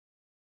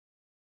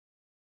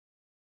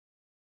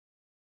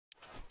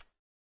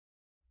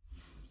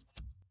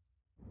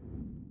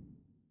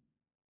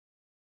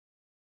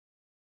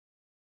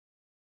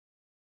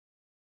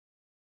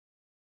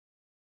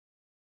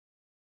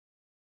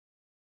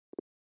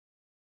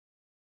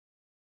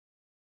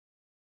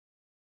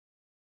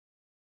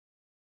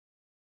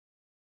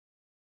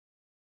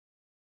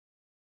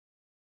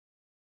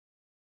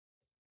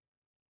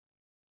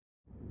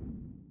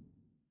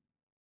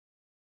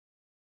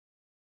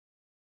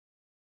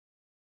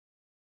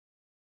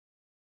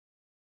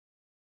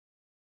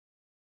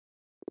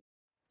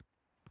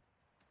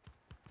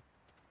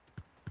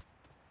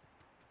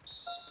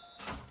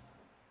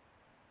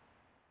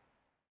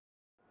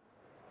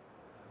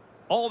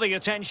All the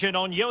attention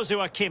on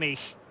Joshua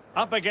Kimmich.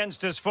 Up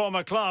against his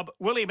former club,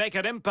 will he make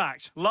an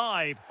impact?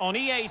 Live on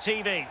EA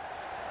TV.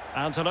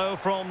 And hello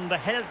from the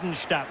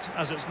Heldenstadt,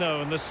 as it's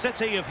known, the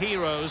city of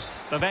heroes.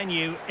 The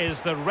venue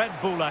is the Red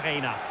Bull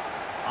Arena.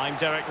 I'm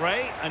Derek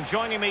Ray, and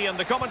joining me in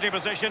the commentary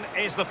position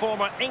is the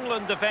former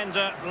England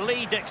defender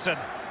Lee Dixon.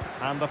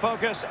 And the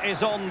focus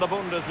is on the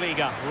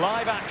Bundesliga.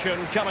 Live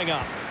action coming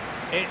up.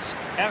 It's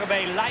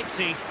RB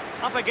Leipzig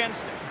up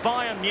against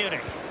Bayern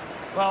Munich.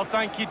 Well,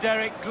 thank you,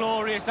 Derek.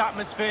 Glorious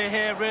atmosphere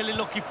here. Really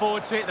looking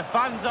forward to it. The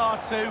fans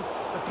are too.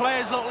 The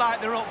players look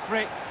like they're up for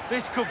it.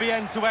 This could be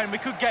end-to-end. We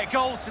could get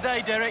goals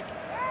today, Derek.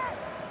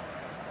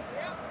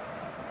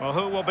 Well,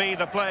 who will be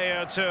the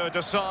player to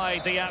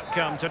decide the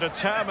outcome, to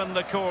determine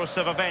the course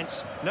of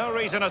events? No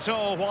reason at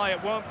all why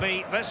it won't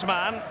be this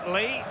man.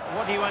 Lee,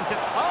 what do you want to...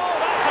 Oh,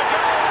 that's a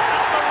goal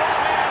at the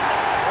wrong end.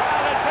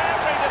 Well, it's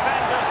every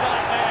defender's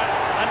nightmare.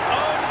 An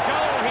own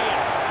goal here.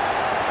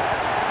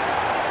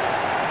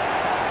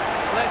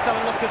 Let's have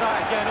a look at that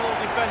again. All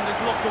defenders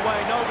look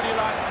away. Nobody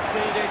likes to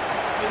see this.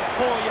 It's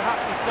poor, you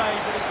have to say,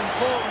 but it's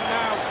important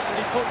now that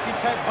he puts his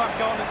head back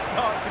on and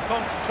starts to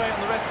concentrate on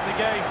the rest of the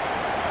game.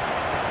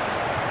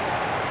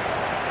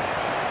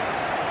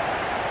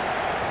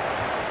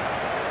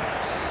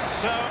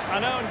 So,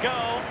 an own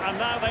goal, and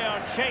now they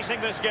are chasing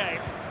this game.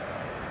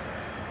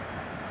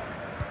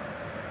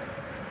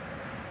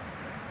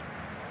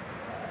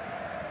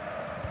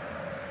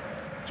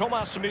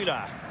 Thomas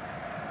Müller.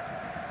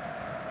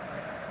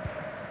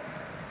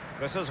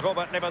 This is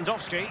Robert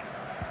Lewandowski.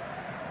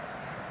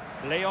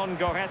 Leon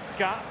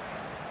Goretzka.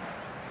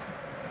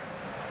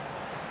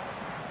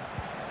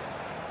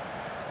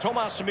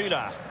 Thomas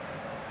Müller.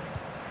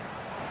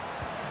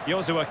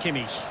 Joshua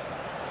Kimmich.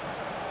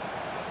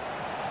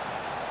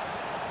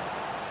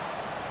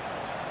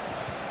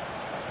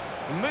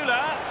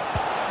 Müller,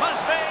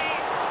 must be!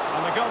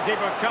 And the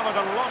goalkeeper covered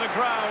a lot of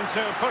ground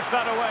to push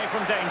that away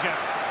from danger.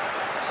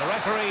 The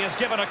referee has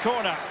given a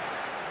corner.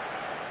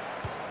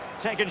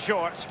 Taken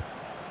short.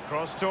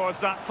 Cross towards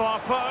that far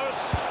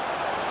post.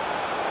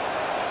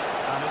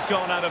 And it's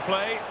gone out of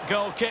play.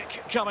 Goal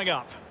kick coming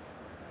up.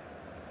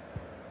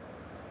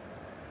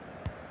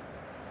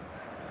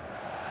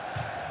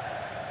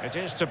 It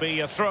is to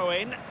be a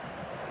throw-in.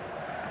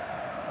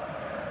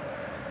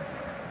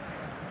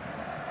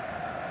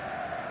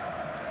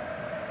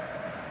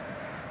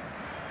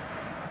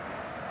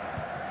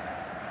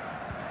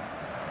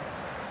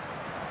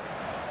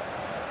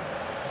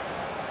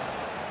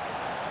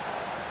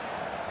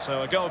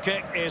 So a goal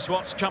kick is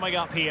what's coming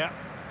up here.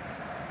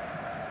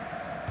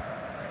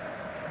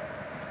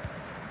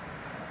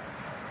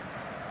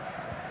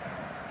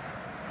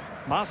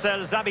 Marcel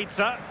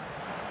Sabitzer.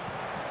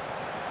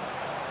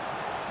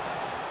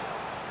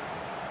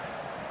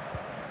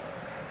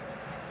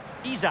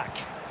 Isak.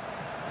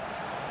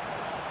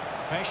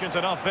 Patient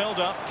enough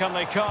build-up. Can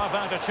they carve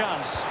out a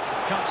chance?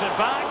 Cuts it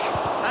back.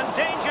 And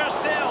danger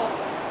still.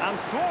 And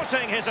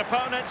thwarting his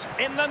opponent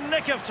in the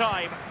nick of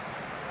time.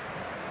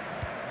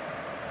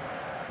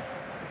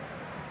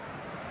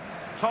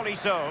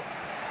 Tolisso.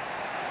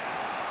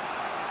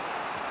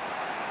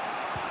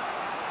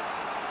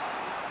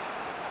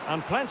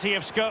 And plenty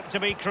of scope to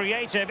be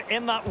creative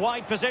in that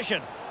wide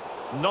position.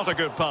 Not a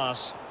good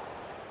pass.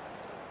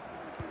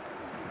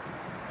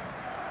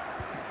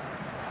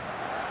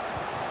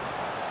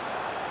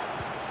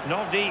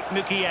 Nordi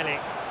Mukiele.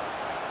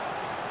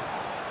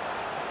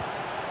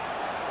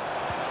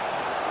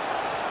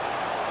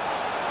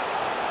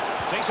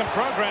 Decent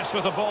progress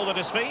with the ball at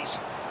his feet.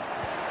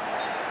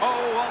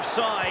 Oh,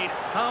 offside.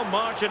 How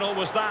marginal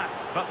was that?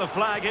 But the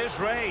flag is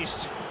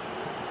raised.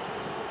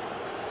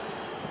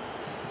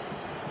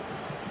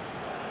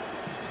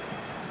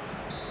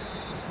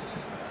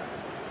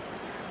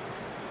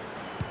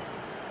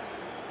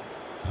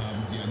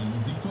 Haben Sie einen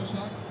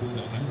Musikvorschlag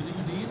oder andere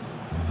Ideen?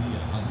 Wir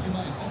haben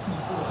immer ein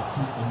offenes Ohr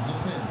für unsere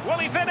Fans. Will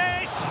he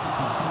finish?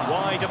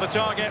 Wide of the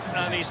target,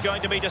 and he's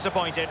going to be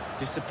disappointed.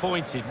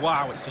 Disappointed?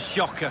 Wow, it's a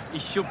shocker. He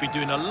should be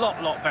doing a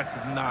lot better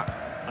than that.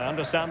 I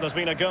understand there's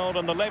been a goal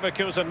in the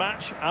Leverkusen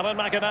match. Alan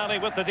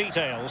McInally with the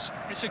details.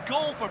 It's a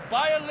goal for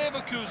Bayern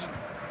Leverkusen.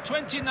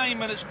 29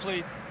 minutes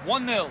played,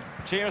 1-0.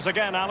 Cheers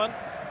again, Alan.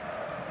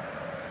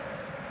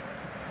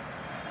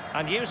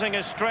 And using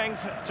his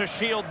strength to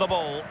shield the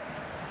ball.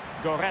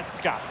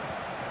 Goretzka.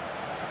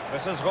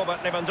 This is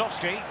Robert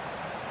Lewandowski.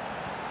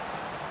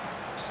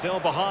 Still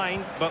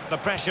behind, but the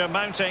pressure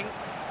mounting.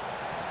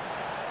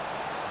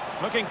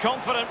 Looking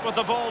confident with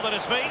the ball at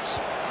his feet.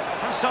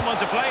 Has someone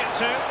to play it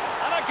to.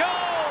 And a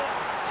goal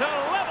to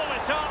level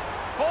it up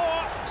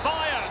for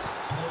Bayern.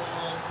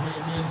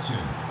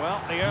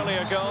 Well, the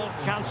earlier goal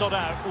cancelled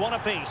out. One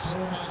apiece.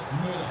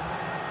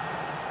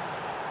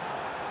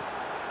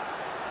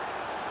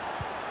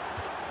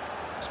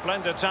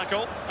 Splendid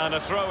tackle and a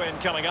throw-in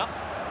coming up.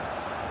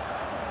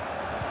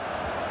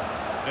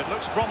 It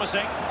looks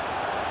promising.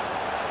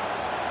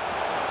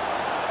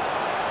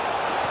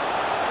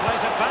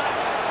 Plays it back.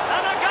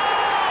 And a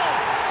goal!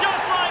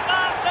 Just like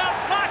that, they're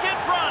back in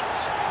front.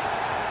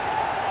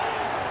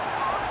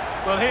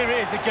 Well, here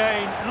it is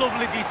again.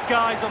 Lovely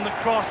disguise on the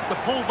cross. The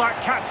pullback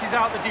catches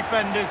out the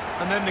defenders,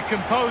 and then the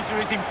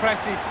composure is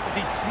impressive as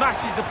he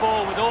smashes the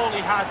ball with all he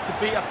has to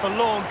beat a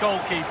forlorn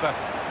goalkeeper.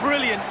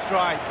 Brilliant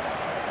strike.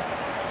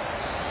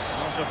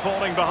 After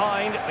falling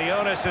behind, the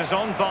onus is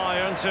on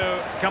Bayern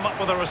to come up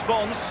with a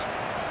response.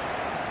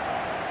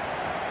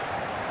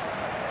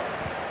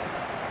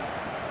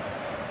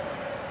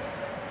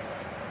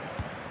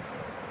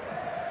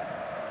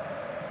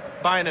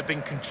 Bayern have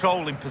been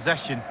controlling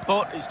possession,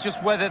 but it's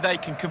just whether they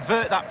can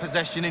convert that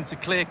possession into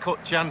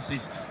clear-cut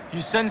chances.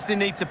 You sense they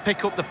need to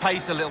pick up the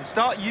pace a little,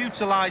 start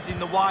utilising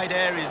the wide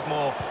areas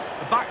more.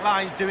 The back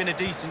line's doing a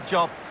decent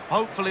job.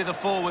 Hopefully the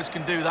forwards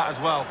can do that as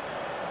well.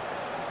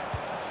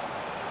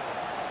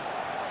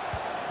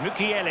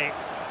 Mukiele.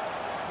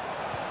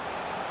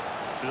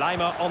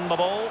 Lima on the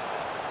ball.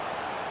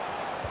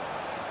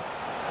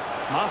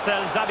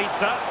 Marcel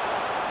Sabitzer.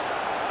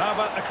 How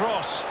about the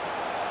cross?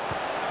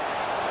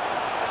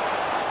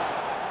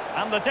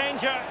 And the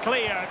danger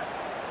cleared.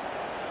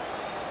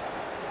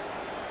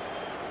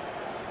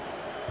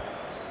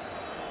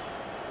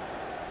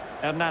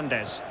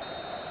 Hernandez.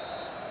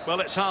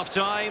 Well, it's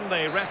half-time.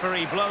 The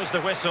referee blows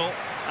the whistle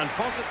and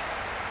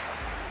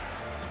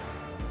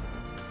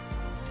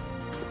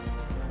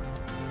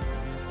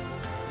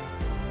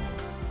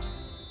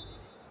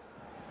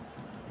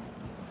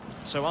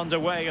So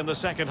underway in the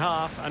second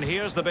half, and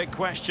here's the big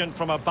question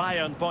from a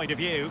Bayern point of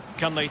view.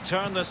 Can they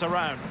turn this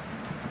around?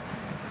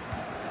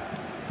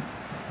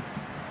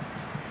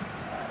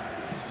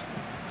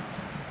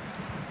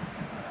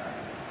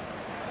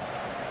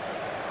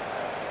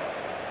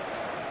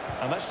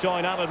 And let's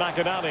join Alan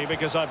McInally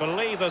because I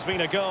believe there's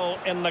been a goal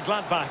in the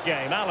Gladbach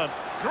game. Alan,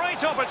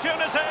 great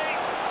opportunity.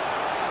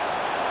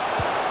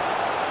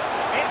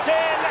 It's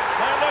in.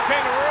 They're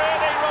looking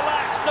really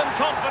relaxed and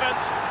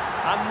confident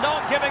and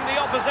not giving the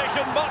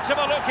opposition much of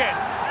a look in.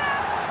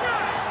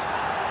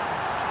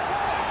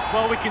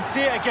 Well, we can see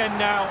it again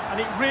now, and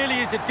it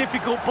really is a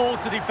difficult ball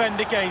to defend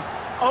against.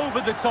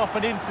 Over the top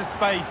and into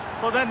space.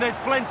 But then there's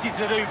plenty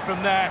to do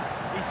from there.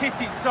 He's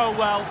hit it so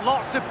well.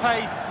 Lots of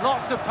pace,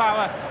 lots of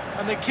power.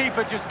 And the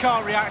keeper just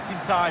can't react in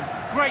time.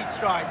 Great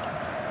strike.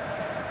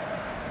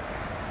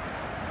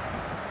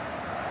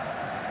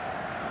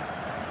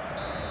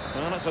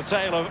 Well, it's a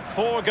tale of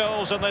 4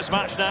 goals in this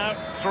match now.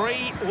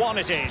 3-1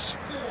 it is.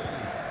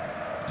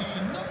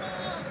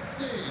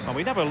 Well,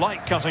 we never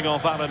like cutting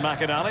off Alan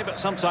McInally, but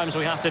sometimes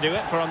we have to do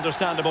it for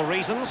understandable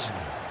reasons.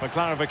 For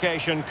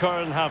clarification,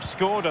 Köln have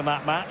scored in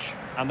that match,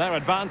 and their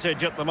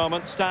advantage at the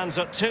moment stands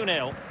at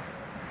 2-0.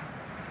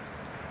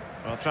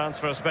 Well,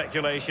 transfer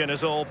speculation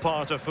is all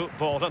part of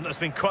football, and there's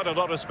been quite a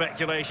lot of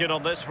speculation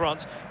on this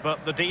front,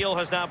 but the deal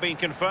has now been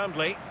confirmed,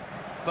 Lee.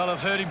 Well, I've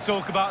heard him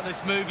talk about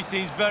this move. He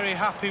seems very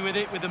happy with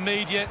it, with the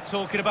media,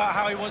 talking about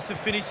how he wants to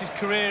finish his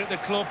career at the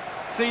club.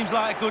 Seems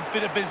like a good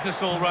bit of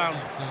business all round.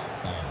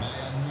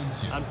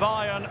 And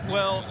Bayern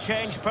will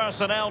change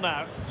personnel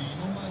now.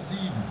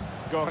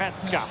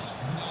 Goretzka.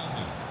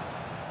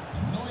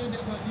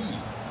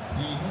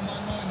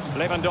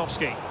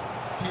 Lewandowski.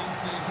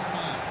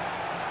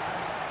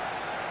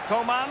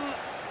 Coman.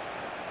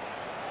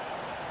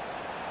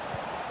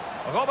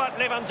 Robert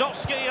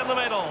Lewandowski in the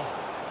middle.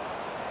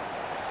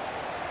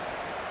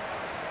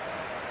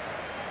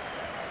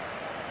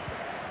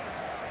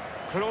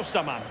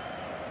 Klostermann.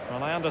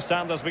 Well, I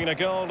understand there's been a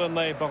goal in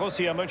the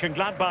Borussia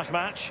Mönchengladbach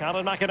match.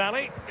 Alan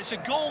McInally. It's a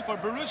goal for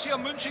Borussia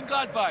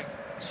Mönchengladbach.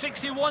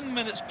 61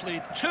 minutes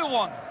played,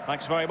 2-1.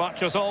 Thanks very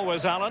much as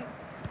always, Alan.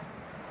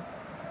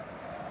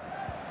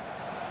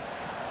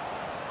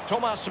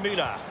 Thomas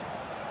Müller.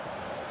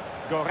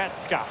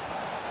 Goretzka.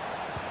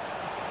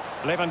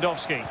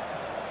 Lewandowski.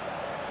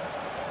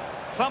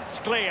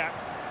 Thumped clear.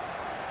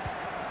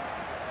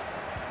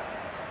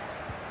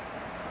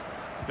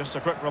 Just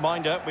a quick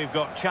reminder, we've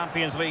got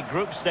Champions League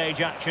group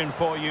stage action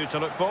for you to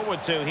look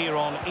forward to here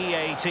on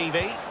EA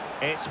TV.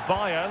 It's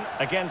Bayern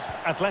against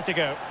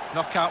Atletico.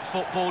 Knockout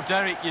football,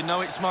 Derek, you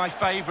know it's my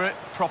favourite.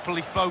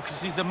 Properly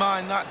focuses the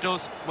mind, that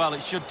does. Well,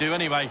 it should do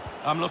anyway.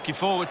 I'm looking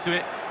forward to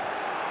it.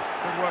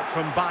 Good work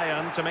from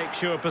Bayern to make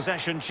sure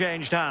possession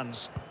changed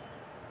hands.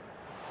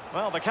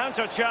 Well, the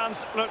counter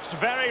chance looks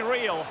very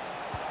real.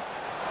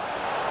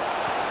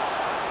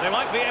 They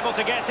might be able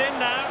to get in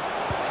now.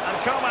 And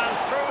Coman's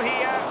through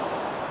here.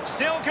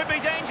 Still could be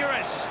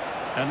dangerous.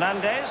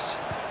 Hernandez.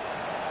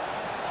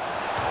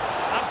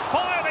 And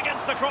fired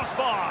against the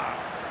crossbar.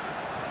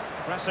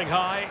 Pressing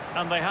high,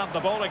 and they have the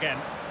ball again.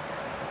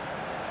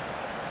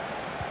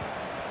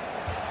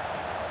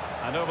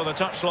 And over the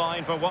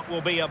touchline for what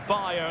will be a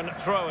Bayern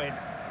throw-in.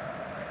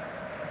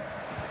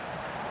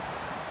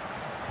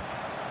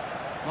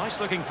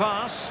 Nice-looking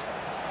pass.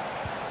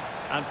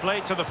 And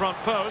played to the front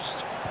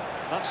post.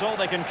 That's all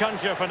they can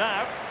conjure for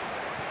now.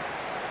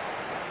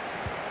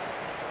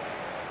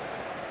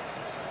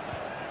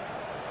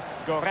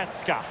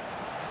 Goretzka.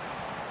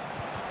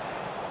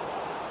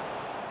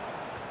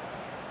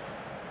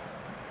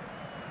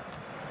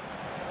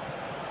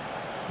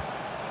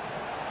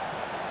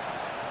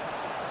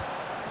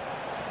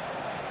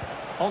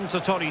 On to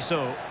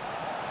Toriso.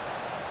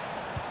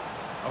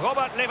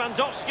 Robert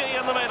Lewandowski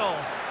in the middle.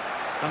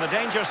 And the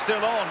danger's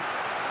still on.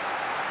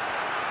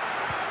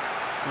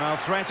 Well,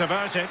 threat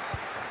averted.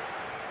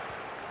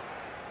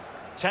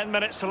 10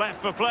 minutes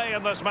left for play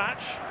in this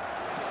match.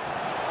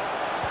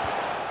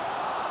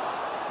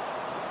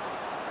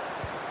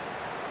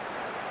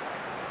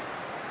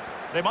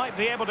 They might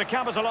be able to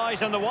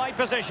capitalise in the wide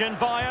position,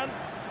 Bayern.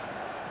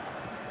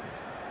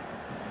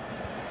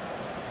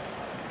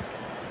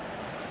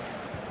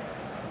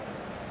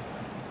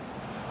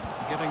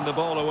 Giving the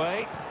ball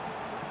away.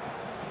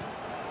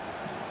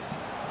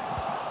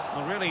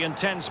 A really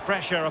intense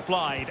pressure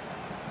applied.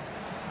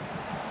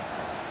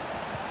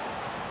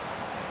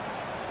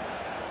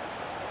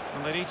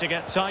 And they need to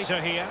get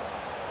tighter here.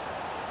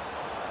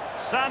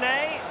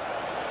 Sané.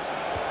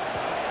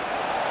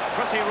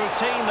 Pretty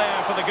routine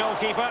there for the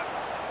goalkeeper.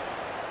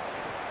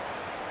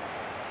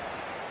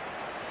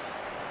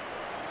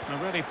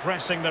 And really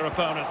pressing their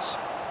opponents.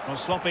 Well,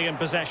 sloppy in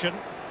possession.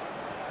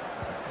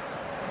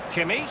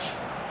 Kimmich.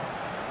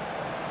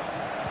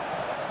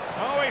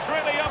 Oh, he's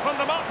really opened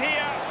them up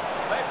here.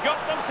 They've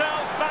got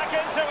themselves back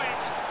into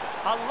it.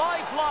 A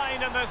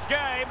lifeline in this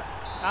game.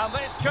 And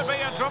this could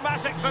be a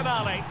dramatic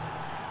finale.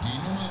 Die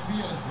Nummer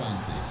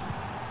 24.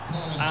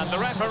 And the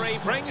referee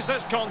brings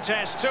this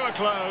contest to a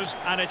close,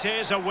 and it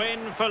is a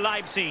win for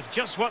Leipzig.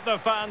 Just what the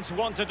fans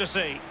wanted to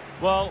see.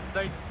 Well,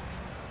 they...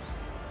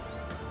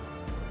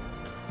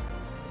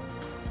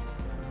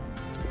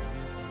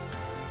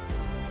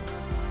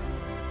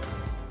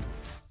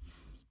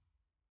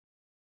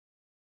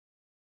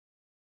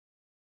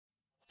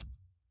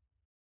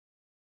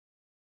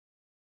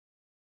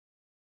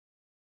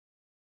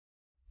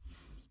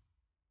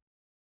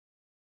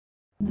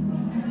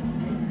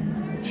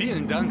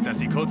 Vielen Dank, dass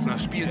Sie kurz nach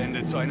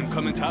Spielende zu einem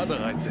Kommentar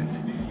bereit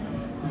sind.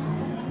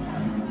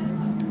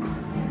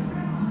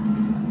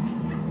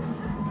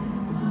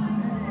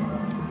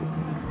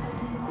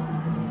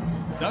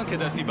 Danke,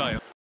 dass Sie bei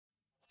uns...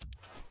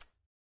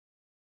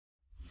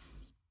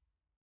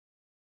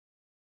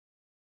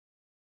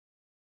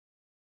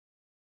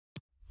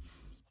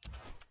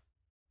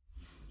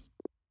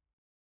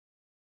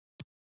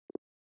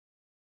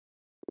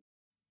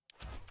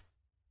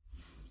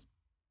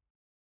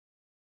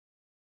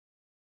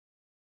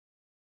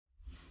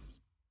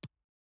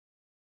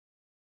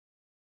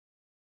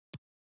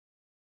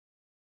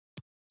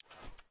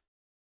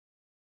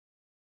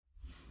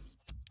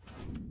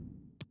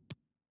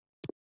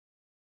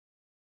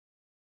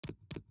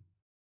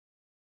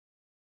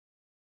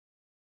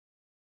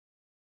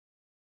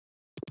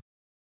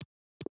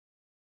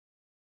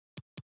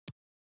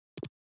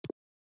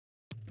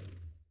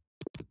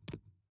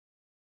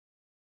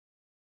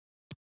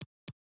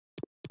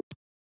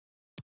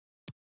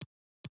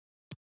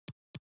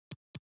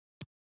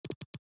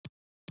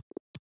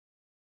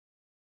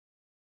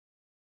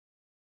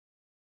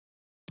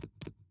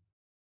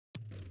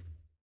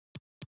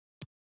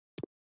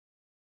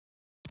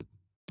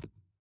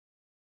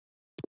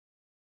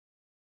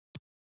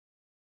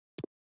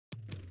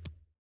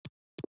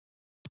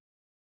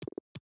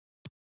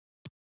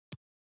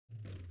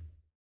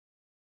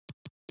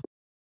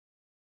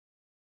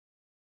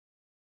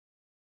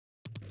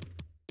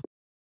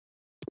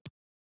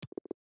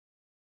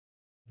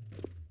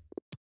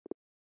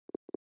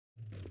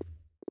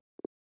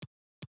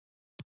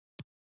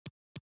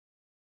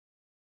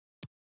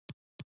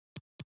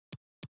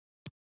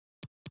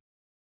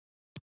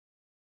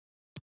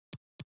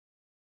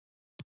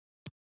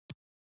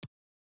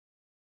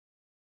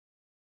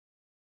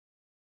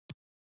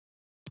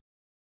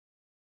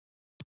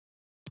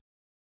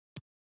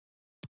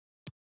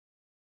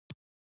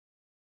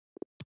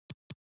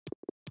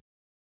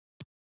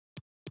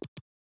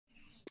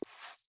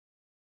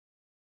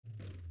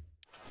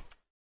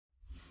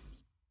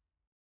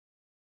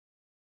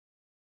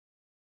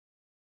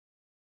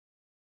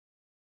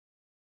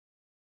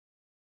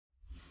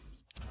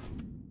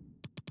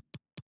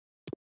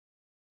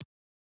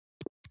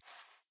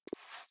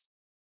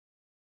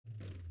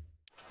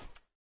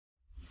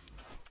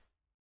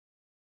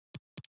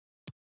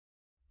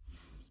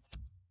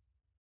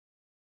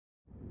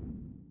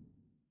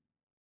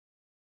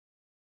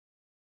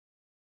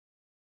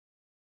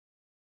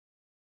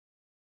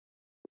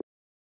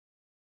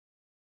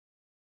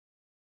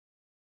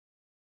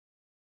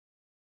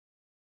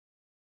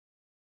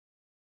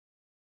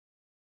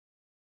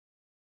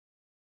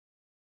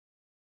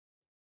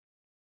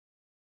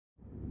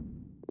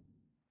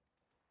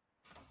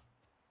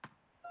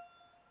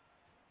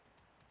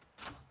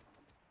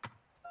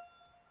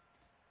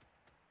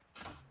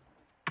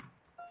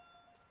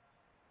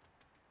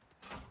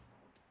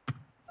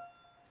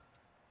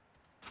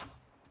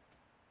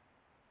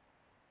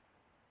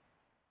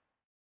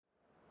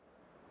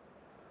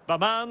 The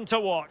man to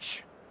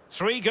watch.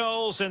 3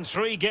 goals in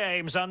 3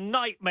 games, a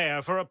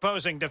nightmare for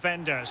opposing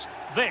defenders.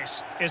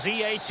 This is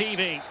EA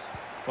TV.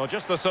 Well,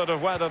 just the sort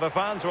of weather the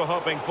fans were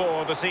hoping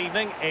for this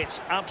evening.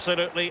 It's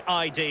absolutely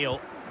ideal.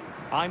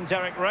 I'm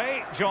Derek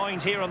Ray,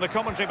 joined here on the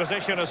commentary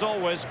position as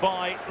always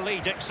by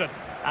Lee Dixon.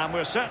 And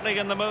we're certainly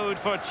in the mood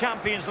for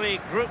Champions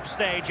League group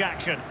stage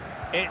action.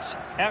 It's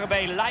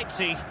RB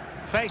Leipzig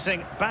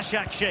facing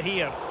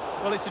Başakşehir.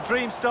 Well, it's a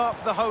dream start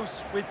for the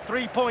hosts with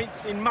 3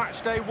 points in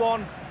match day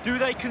 1. Do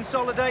they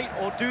consolidate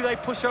or do they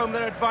push home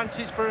their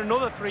advantage for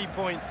another 3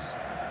 points?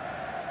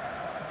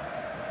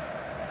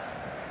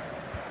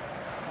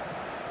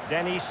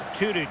 Deniz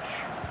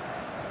Türüç.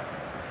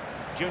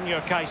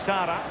 Junior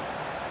Kaysara.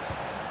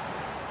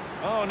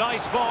 Oh,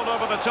 nice ball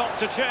over the top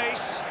to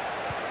chase.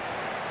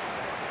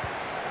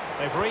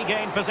 They've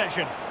regained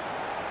possession.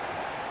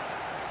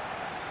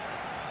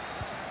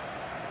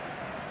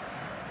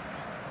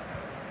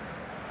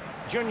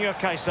 Junior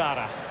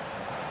Kaysara.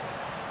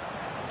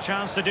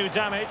 Chance to do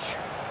damage.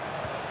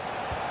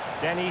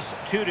 Deniz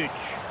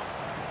Türüç.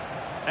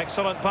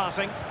 Excellent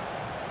passing.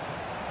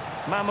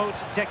 Mahmut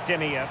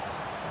Tekdemir.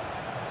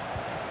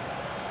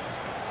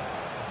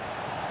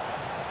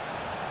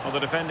 Well, the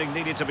defending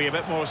needed to be a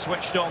bit more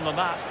switched on than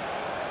that.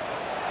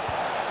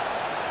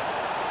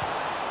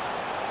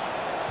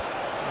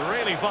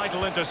 Really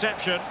vital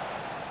interception.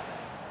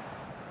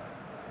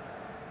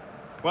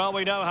 Well,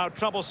 we know how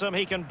troublesome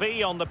he can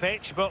be on the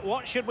pitch, but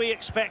what should we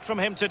expect from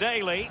him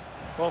today, Lee?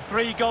 Well,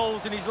 3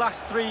 goals in his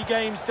last 3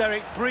 games,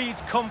 Derek,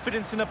 breeds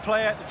confidence in a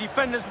player. The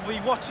defenders will be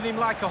watching him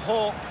like a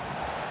hawk.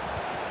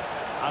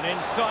 An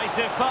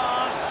incisive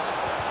pass.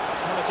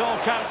 And it all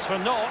counts for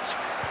naught.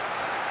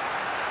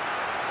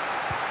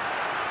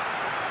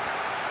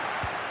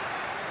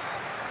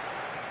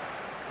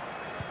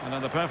 And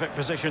in the perfect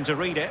position to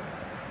read it.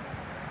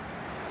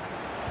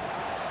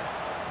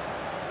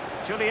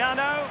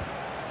 Giuliano.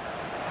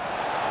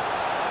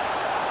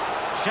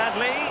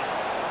 Shadley.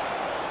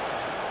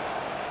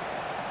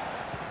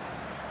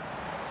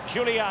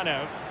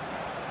 Giuliano.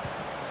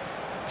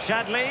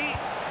 Shadley.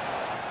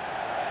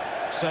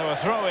 So a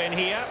throw in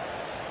here.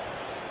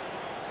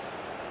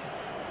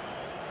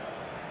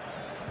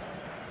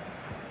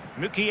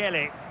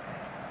 Mukiele.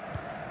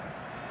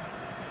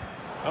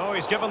 Oh,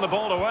 he's given the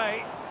ball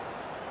away.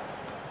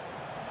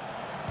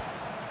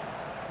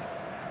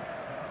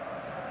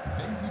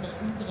 Wenn Sie bei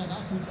unserer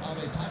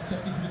Nachwuchsarbeit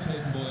tatkräftig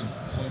mithelfen wollen,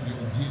 freuen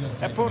wir uns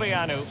jederzeit über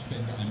Epuriano.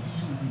 Spende an die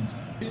Jugend.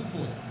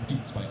 Infos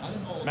gibt's bei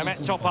allen Orten Mehmet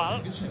und Topal.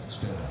 auf der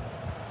Geschäftsstelle.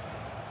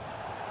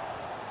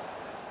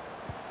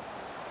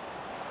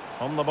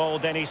 On the ball,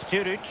 Deniz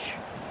Türüç.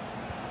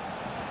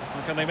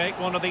 How can they make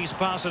one of these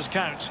passes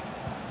count?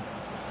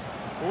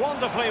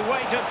 Wonderfully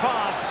weighted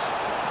pass.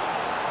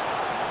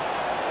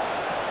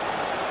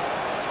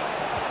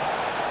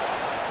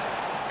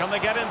 Can they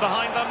get in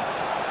behind them?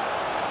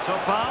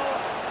 Topal.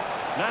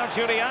 Now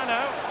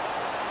Giuliano.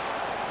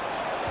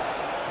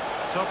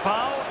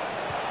 Topal.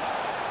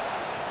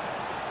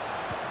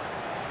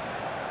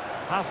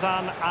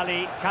 Hasan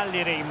Ali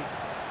Kallirim.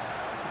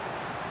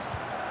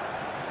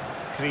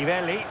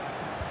 Crivelli.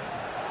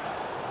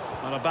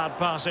 Not a bad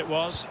pass it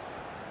was.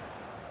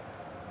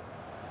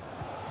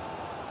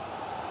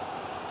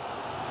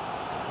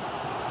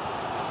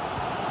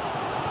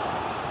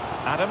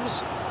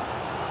 Adams.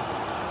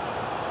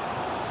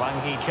 Wang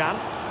Hee-chan.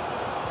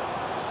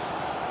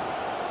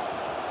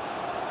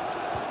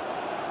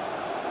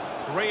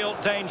 Real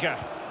danger.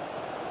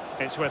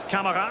 It's with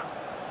Camara.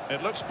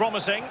 It looks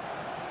promising.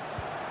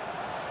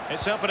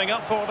 It's opening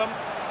up for them.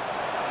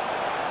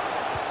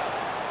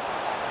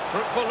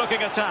 Fruitful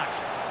looking attack.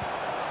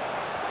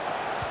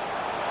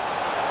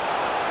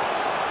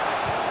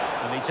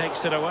 And he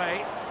takes it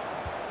away.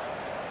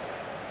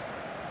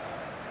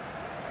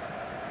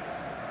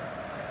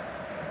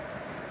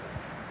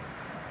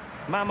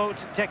 Mahmut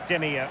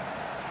Tekdemir.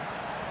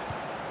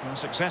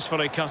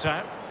 Successfully cut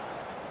out.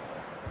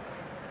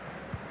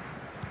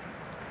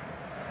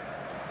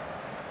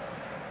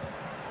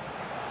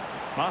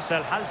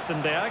 Marcel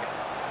Halstenberg.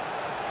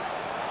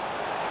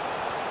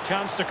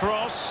 Chance to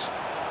cross.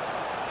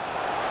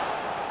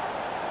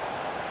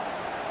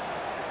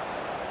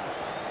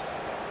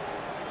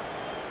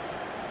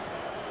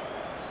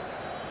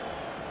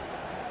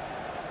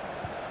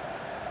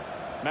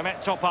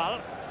 Mehmet Topal.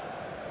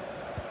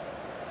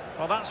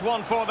 Well, that's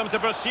one for them to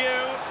pursue.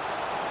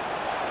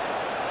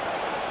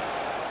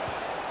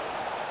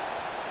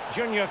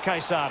 Junior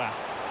Kaysara.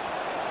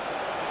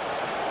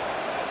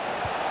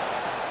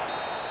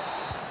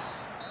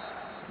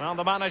 Well,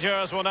 the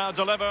managers will now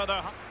deliver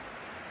their...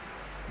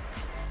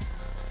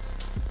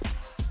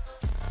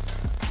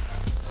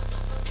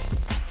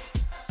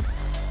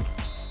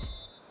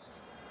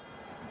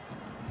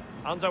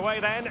 Underway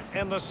then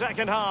in the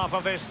second half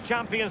of this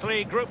Champions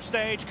League group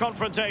stage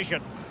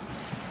confrontation.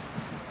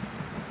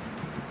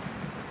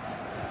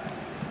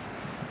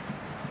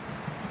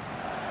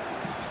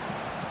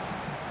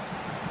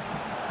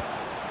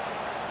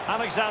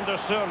 Alexander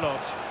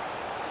Sørloth.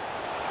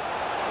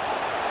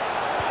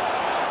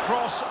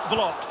 Cross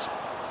blocked.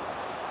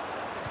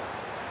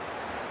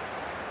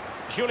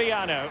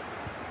 Giuliano.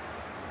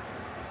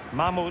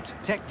 Mahmut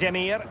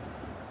Tekdemir.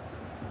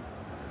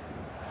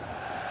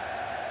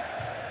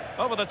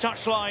 Over the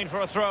touchline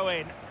for a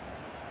throw-in.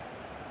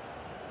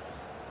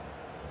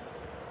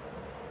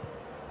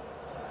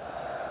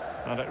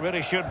 And it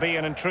really should be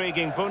an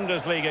intriguing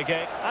Bundesliga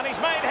game. And he's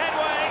made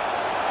headway.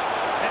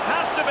 It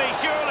has to to be,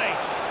 surely.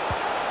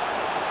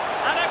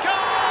 And a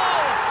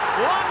goal!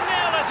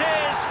 1-0 it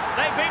is.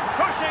 They've been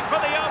pushing for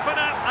the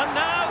opener, and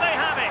now they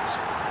have it.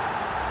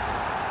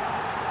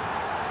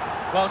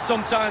 Well,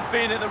 sometimes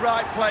being at the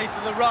right place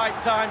at the right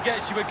time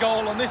gets you a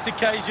goal. On this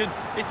occasion,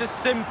 it's a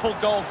simple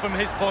goal from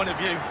his point of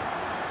view.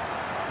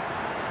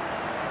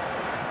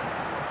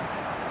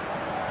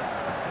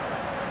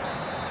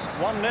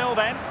 One 0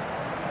 then.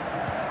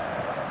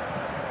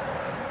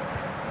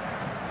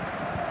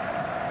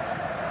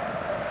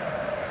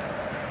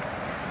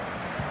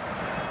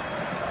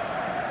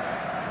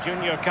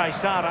 Junior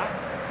Caesara.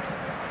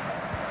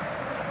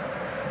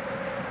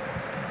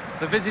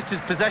 The visitors'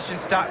 possession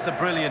stats are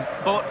brilliant,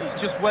 but it's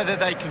just whether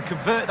they can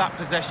convert that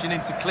possession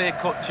into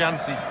clear-cut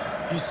chances.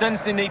 You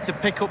sense they need to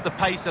pick up the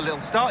pace a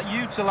little, start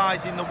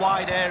utilising the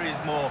wide areas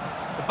more.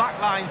 The back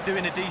line's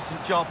doing a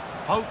decent job.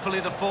 Hopefully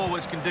the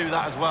forwards can do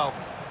that as well.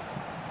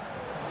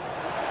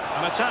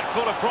 An attack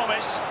full of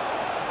promise.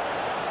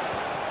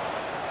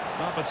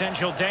 Well,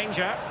 potential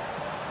danger.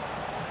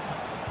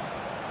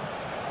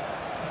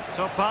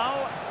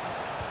 Topal.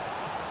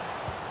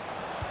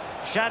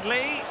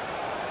 Shadley.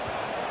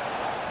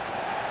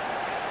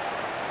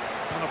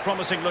 And a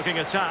promising looking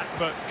attack,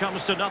 but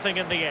comes to nothing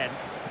in the end.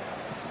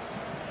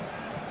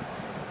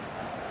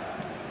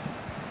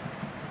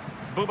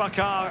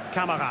 Boubacar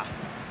Kamara.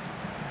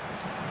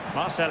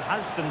 Marcel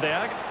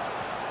Halstenberg.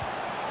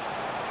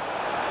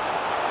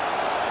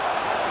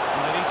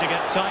 And they need to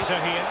get tighter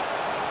here.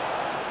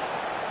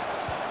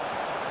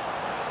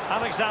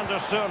 Alexander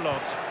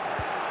Sørloth.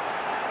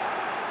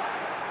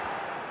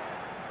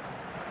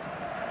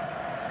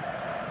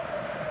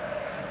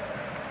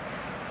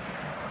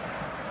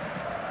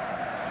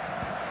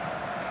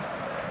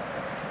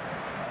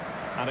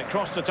 And it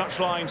crossed the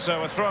touchline,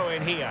 so a throw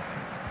in here.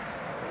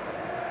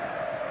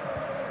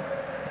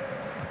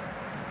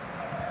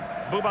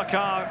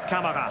 Boubacar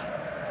Kamara.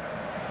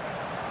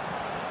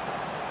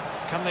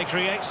 Can they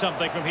create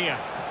something from here?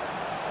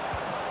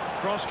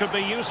 Cross could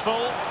be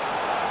useful.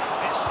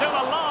 It's still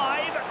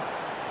alive.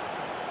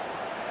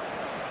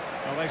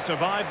 Well, they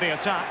survived the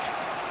attack.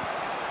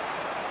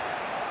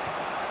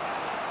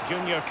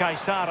 Junior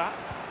Caesara.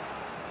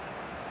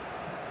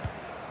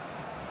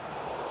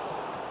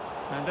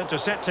 And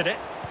intercepted it.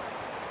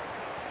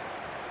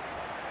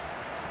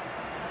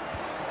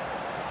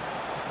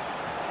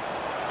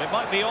 It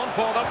might be on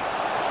for them.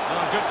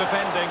 Oh, good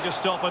defending to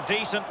stop a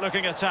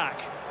decent-looking attack.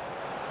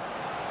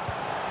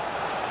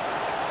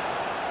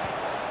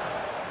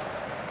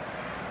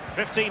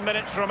 "15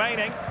 minutes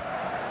remaining.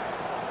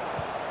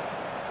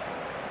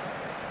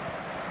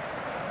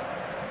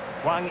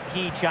 Wang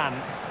Hee-chan.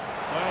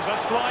 There's a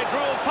slide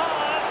rule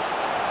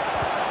pass.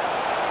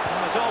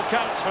 And it all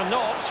counts for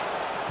naught.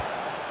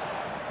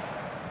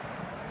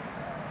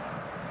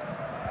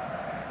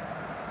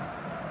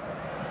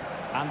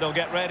 And they'll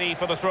get ready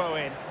for the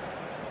throw-in.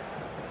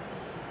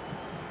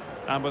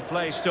 And with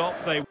play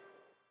stopped, they...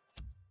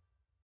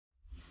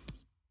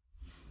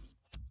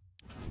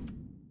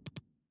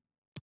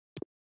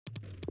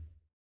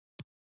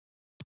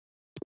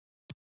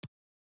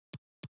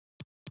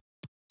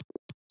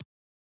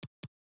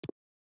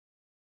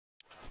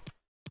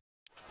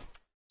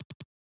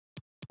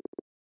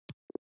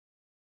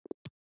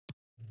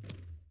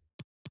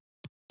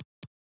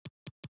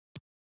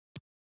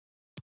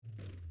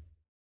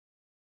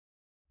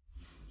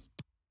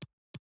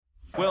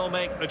 will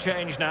make the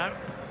change now.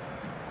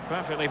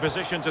 Perfectly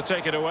positioned to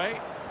take it away.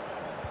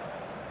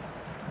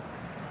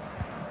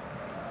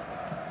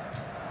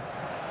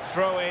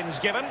 Throw-ins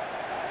given.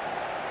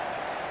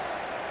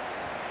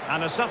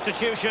 And a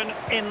substitution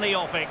in the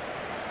offing.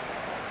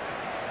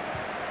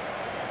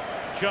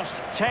 Just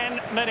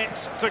 10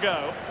 minutes to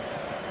go.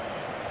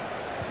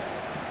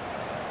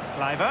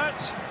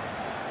 Kluivert.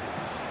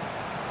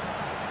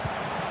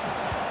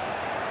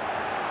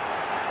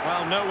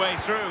 Well, no way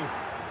through.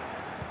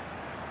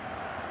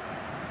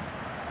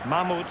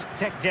 Mahmoud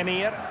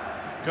Tekdemir.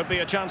 Could be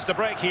a chance to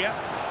break here.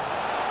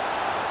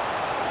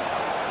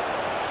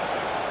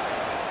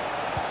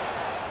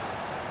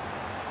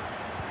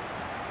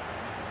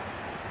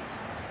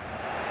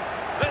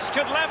 This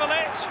could level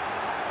it.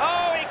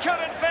 Oh, he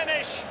couldn't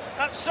finish.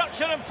 At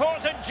such an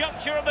important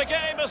juncture of the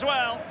game as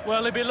well.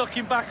 Well, he'll be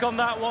looking back on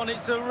that one.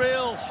 It's a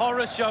real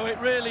horror show, it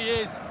really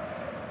is.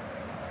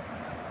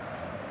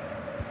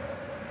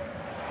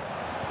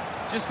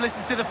 Just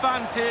listen to the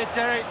fans here,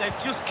 Derek. They've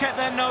just kept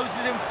their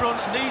noses in front,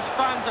 and these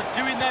fans are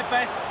doing their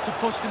best to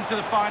push them to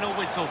the final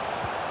whistle.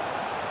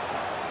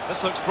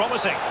 This looks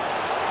promising.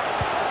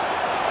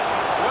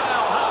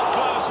 Well, how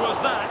close was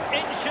that?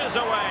 Inches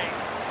away.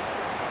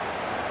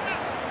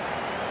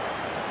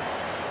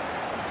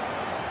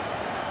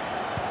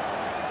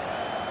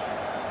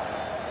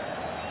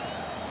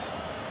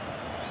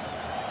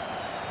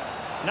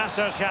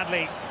 Nasser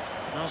Shadley.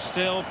 Now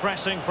still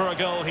pressing for a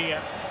goal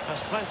here.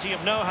 Has plenty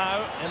of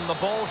know-how in the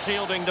ball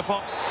shielding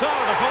department. So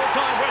the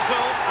full-time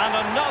whistle and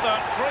another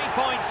 3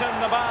 points in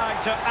the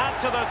bag to add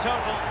to the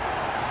total.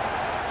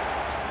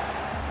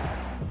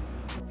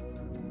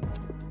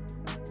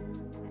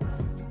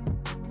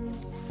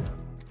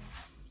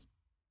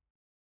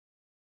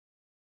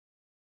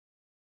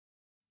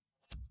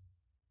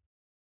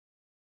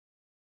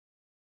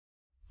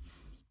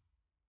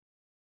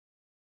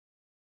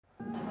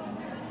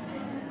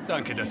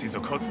 Danke, dass Sie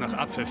so kurz nach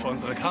Abpfiff vor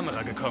unsere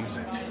Kamera gekommen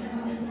sind.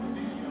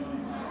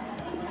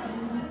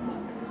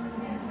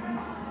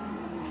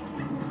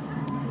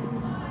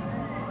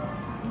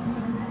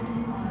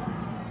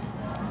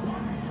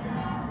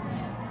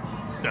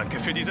 Danke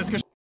für dieses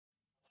Gespräch.